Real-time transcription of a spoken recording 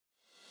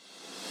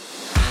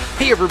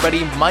Hey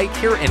everybody, Mike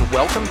here, and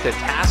welcome to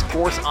Task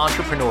Force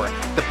Entrepreneur,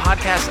 the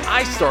podcast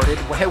I started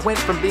when I went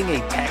from being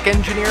a tech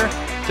engineer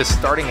to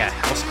starting a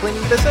house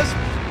cleaning business.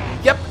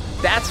 Yep,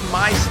 that's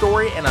my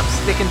story, and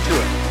I'm sticking to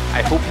it.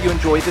 I hope you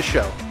enjoyed the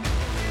show.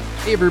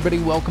 Hey everybody,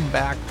 welcome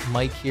back.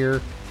 Mike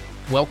here.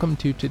 Welcome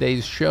to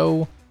today's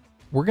show.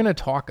 We're going to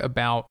talk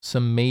about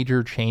some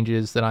major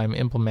changes that I'm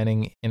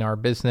implementing in our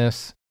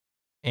business,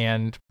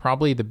 and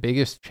probably the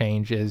biggest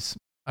change is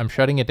I'm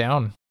shutting it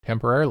down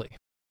temporarily.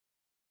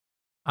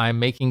 I'm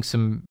making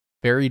some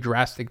very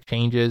drastic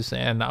changes,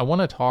 and I want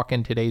to talk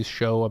in today's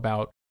show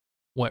about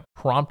what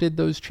prompted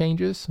those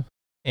changes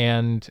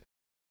and,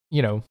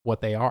 what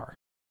they are.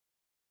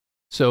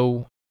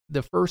 So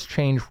the first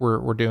change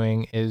we're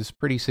doing is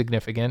pretty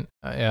significant.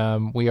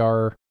 We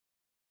are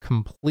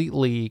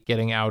completely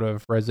getting out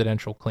of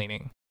residential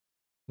cleaning,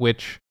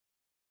 which,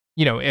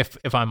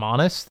 if I'm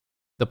honest,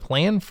 the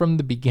plan from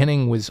the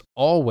beginning was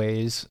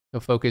always to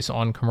focus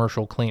on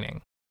commercial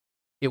cleaning.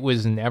 It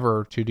was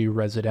never to do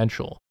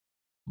residential,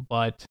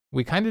 but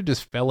we kind of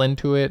just fell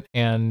into it.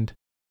 And,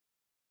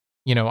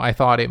 I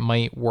thought it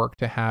might work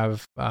to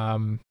have,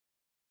 kind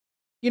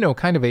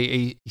of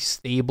a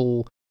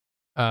stable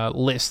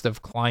list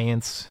of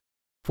clients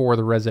for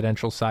the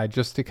residential side,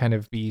 just to kind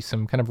of be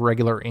some kind of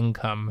regular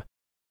income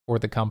for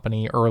the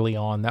company early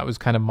on. That was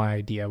kind of my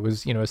idea,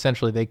 was,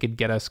 essentially they could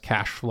get us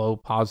cash flow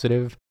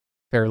positive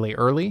fairly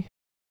early,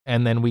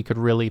 and then we could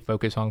really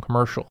focus on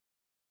commercial.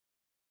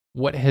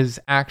 What has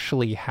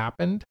actually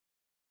happened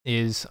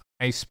is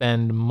I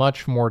spend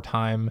much more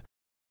time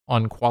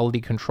on quality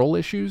control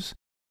issues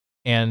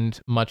and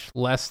much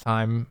less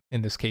time,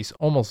 in this case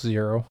almost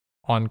zero,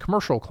 on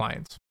commercial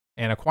clients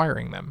and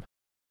acquiring them.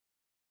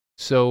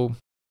 So,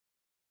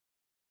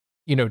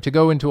 to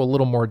go into a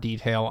little more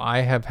detail,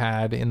 I have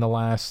had in the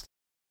last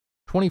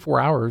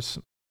 24 hours,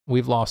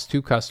 we've lost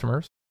 2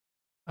 customers.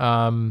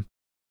 I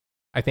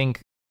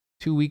think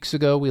 2 weeks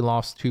ago we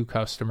lost 2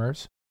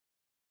 customers,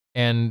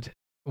 and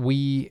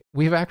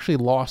we've actually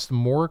lost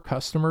more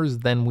customers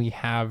than we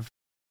have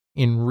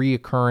in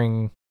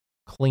reoccurring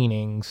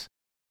cleanings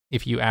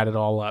if you add it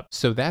all up.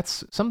 So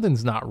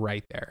something's not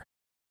right there.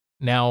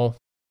 Now,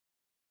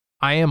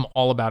 I am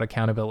all about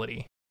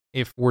accountability.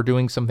 If we're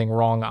doing something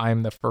wrong,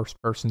 I'm the first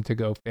person to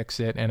go fix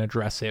it and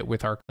address it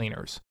with our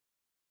cleaners.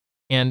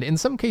 And in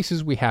some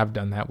cases, we have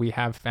done that. We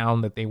have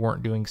found that they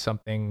weren't doing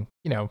something,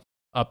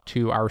 up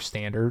to our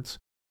standards,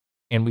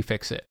 and we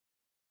fix it.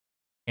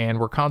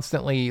 And we're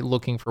constantly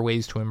looking for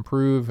ways to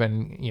improve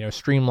and,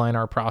 streamline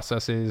our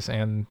processes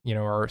and,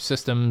 our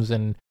systems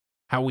and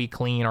how we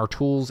clean, our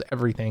tools,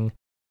 everything.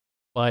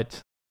 But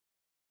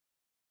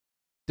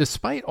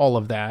despite all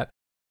of that,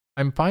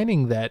 I'm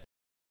finding that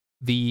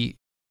the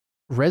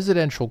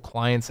residential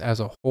clients as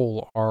a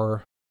whole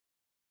are,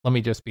 let me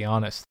just be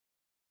honest,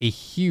 a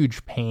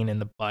huge pain in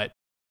the butt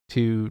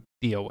to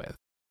deal with,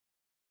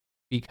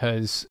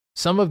 because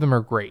some of them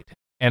are great.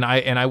 And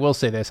I will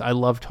say this, I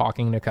love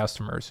talking to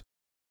customers.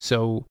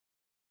 So,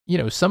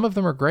 some of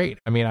them are great.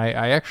 I mean,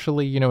 I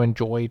actually,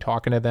 enjoy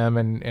talking to them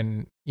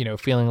and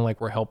feeling like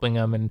we're helping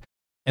them.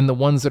 And the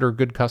ones that are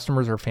good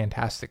customers are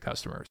fantastic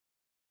customers.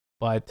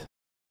 But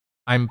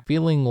I'm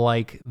feeling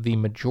like the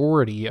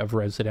majority of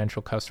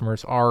residential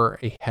customers are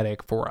a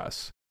headache for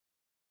us.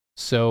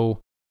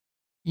 So,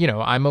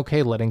 I'm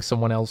okay letting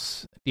someone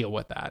else deal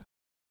with that.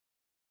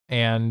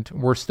 And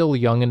we're still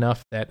young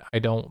enough that I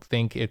don't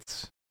think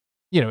it's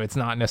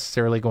not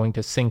necessarily going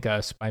to sink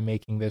us by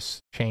making this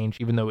change,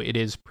 even though it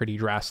is pretty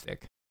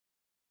drastic.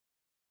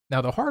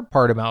 Now, the hard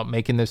part about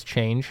making this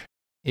change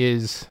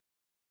is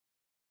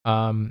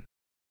I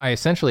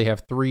essentially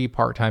have 3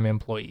 part-time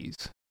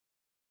employees.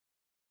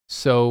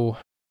 So,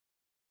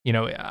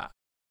 I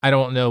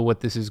don't know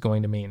what this is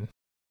going to mean.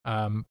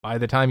 By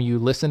the time you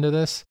listen to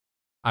this,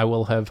 I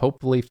will have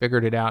hopefully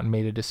figured it out and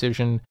made a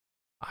decision.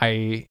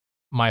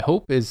 My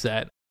hope is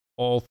that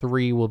all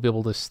 3 will be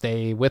able to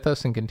stay with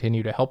us and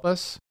continue to help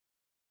us.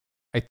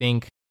 I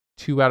think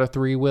 2 out of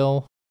 3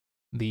 will.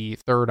 The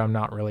third, I'm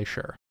not really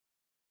sure.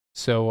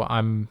 So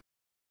I'm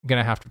going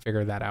to have to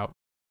figure that out.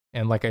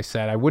 And like I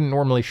said, I wouldn't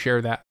normally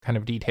share that kind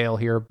of detail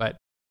here, but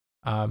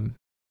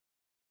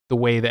the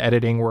way the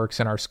editing works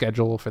in our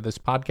schedule for this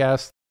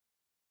podcast,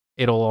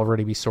 it'll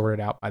already be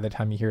sorted out by the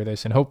time you hear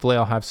this. And hopefully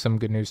I'll have some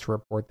good news to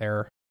report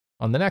there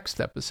on the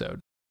next episode.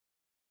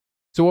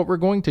 So what we're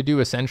going to do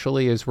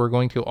essentially is we're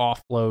going to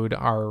offload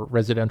our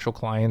residential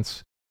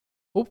clients,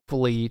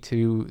 hopefully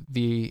to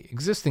the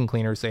existing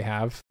cleaners they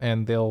have,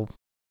 and they'll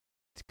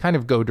kind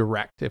of go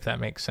direct, if that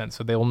makes sense.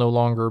 So they will no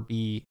longer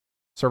be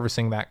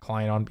servicing that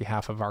client on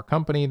behalf of our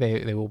company.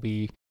 They will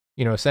be,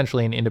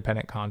 essentially an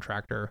independent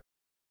contractor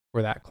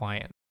for that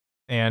client.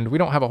 And we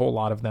don't have a whole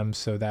lot of them,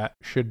 so that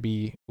should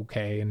be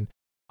okay. And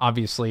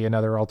obviously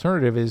another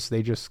alternative is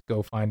they just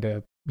go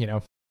find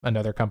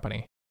another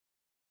company.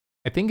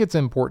 I think it's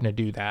important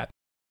to do that.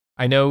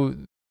 I know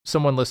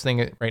someone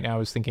listening right now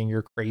is thinking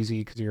you're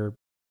crazy because you're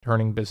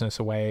turning business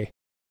away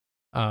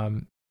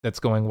that's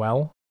going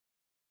well.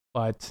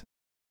 But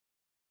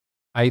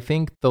I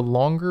think the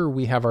longer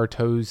we have our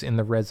toes in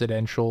the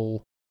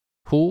residential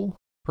pool,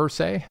 per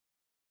se.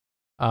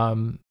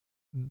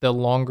 The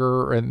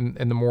longer and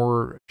the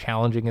more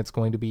challenging it's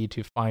going to be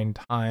to find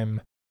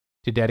time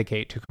to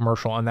dedicate to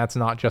commercial. And that's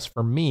not just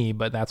for me,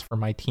 but that's for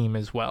my team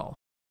as well.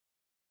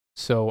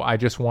 So I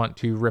just want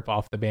to rip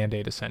off the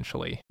Band-Aid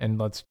essentially, and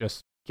let's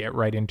just get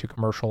right into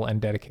commercial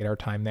and dedicate our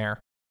time there.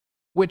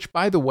 Which,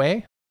 by the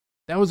way,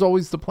 that was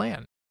always the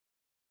plan.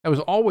 That was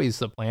always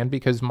the plan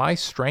because my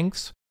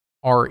strengths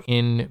are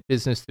in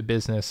business to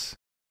business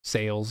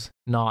sales,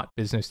 not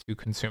business to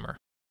consumer.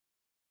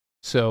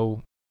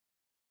 So,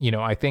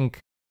 I think,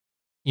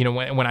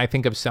 when I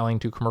think of selling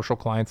to commercial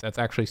clients, that's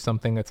actually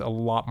something that's a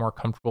lot more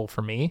comfortable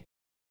for me.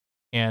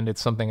 And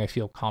it's something I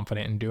feel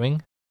confident in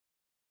doing.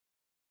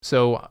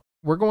 So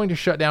we're going to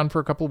shut down for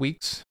a couple of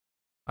weeks.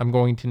 I'm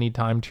going to need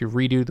time to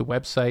redo the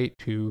website,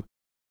 to,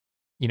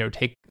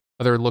 take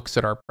other looks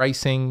at our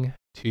pricing,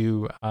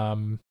 to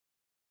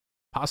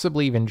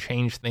possibly even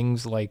change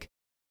things like,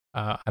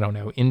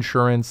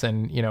 insurance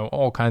and,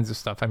 all kinds of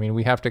stuff. I mean,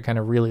 we have to kind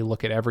of really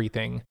look at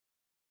everything.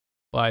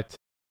 But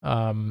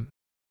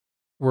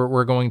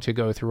we're going to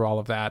go through all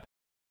of that.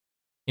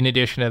 In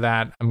addition to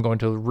that, I'm going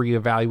to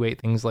reevaluate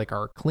things like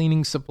our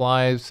cleaning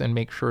supplies and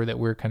make sure that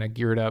we're kind of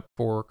geared up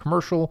for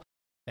commercial.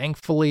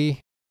 Thankfully,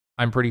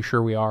 I'm pretty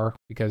sure we are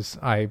because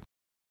I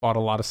bought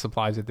a lot of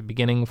supplies at the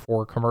beginning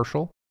for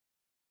commercial.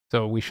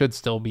 So we should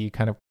still be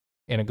kind of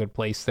in a good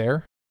place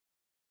there.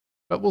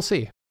 But we'll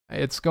see.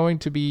 It's going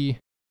to be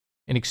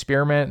an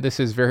experiment. This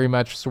is very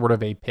much sort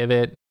of a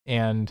pivot,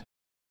 and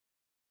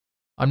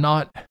I'm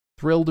not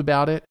thrilled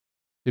about it,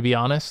 to be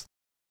honest.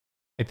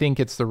 I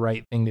think it's the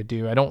right thing to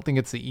do. I don't think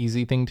it's the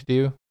easy thing to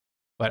do,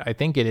 but I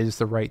think it is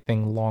the right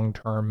thing long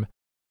term.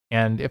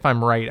 And if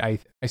I'm right,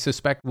 I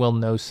suspect we'll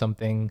know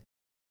something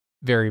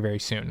very, very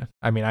soon.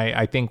 I mean,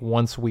 I think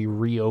once we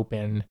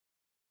reopen,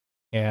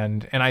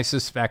 and I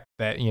suspect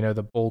that,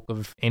 the bulk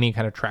of any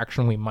kind of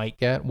traction we might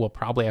get, we'll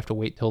probably have to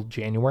wait till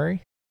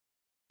January.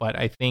 But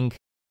I think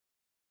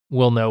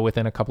we'll know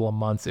within a couple of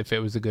months if it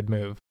was a good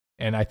move.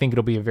 And I think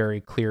it'll be a very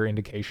clear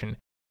indication.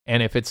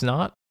 And if it's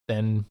not,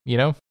 then,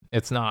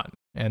 it's not.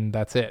 And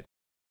that's it.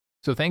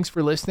 So thanks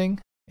for listening,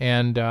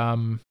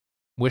 and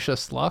wish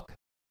us luck.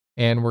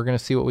 And we're going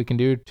to see what we can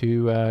do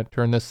to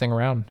turn this thing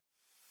around.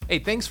 Hey,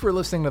 thanks for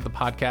listening to the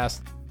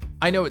podcast.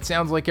 I know it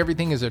sounds like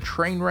everything is a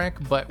train wreck,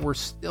 but we're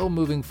still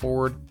moving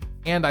forward.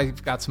 And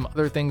I've got some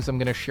other things I'm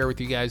going to share with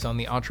you guys on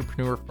the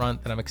entrepreneur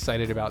front that I'm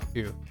excited about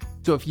too.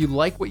 So if you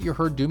like what you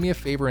heard, do me a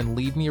favor and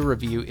leave me a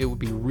review. It would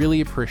be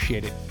really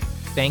appreciated.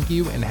 Thank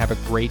you and have a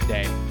great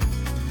day.